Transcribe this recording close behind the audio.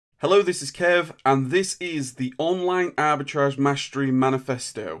Hello, this is Kev, and this is the Online Arbitrage Mastery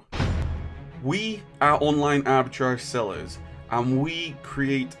Manifesto. We are online arbitrage sellers, and we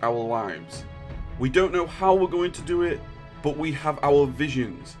create our lives. We don't know how we're going to do it, but we have our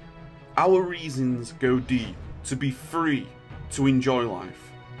visions. Our reasons go deep, to be free, to enjoy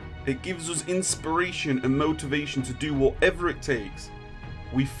life. It gives us inspiration and motivation to do whatever it takes.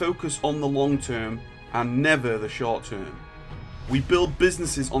 We focus on the long term and never the short term. We build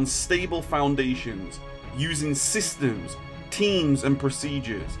businesses on stable foundations, using systems, teams and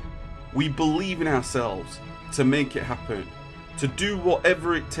procedures. We believe in ourselves to make it happen, to do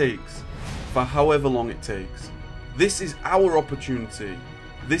whatever it takes, for however long it takes. This is our opportunity.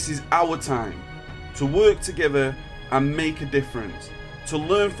 This is our time to work together and make a difference, to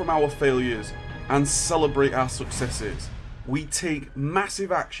learn from our failures and celebrate our successes. We take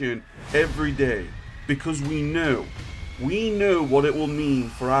massive action every day because we know what it will mean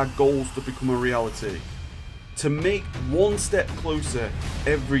for our goals to become a reality. To make one step closer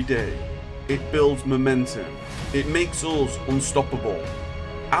every day, it builds momentum. It makes us unstoppable.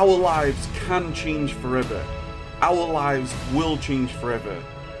 Our lives can change forever. Our lives will change forever.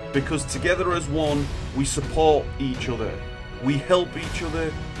 Because together as one, we support each other. We help each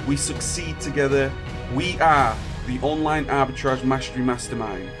other. We succeed together. We are the Online Arbitrage Mastery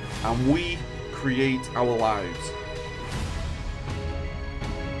Mastermind, and we create our lives.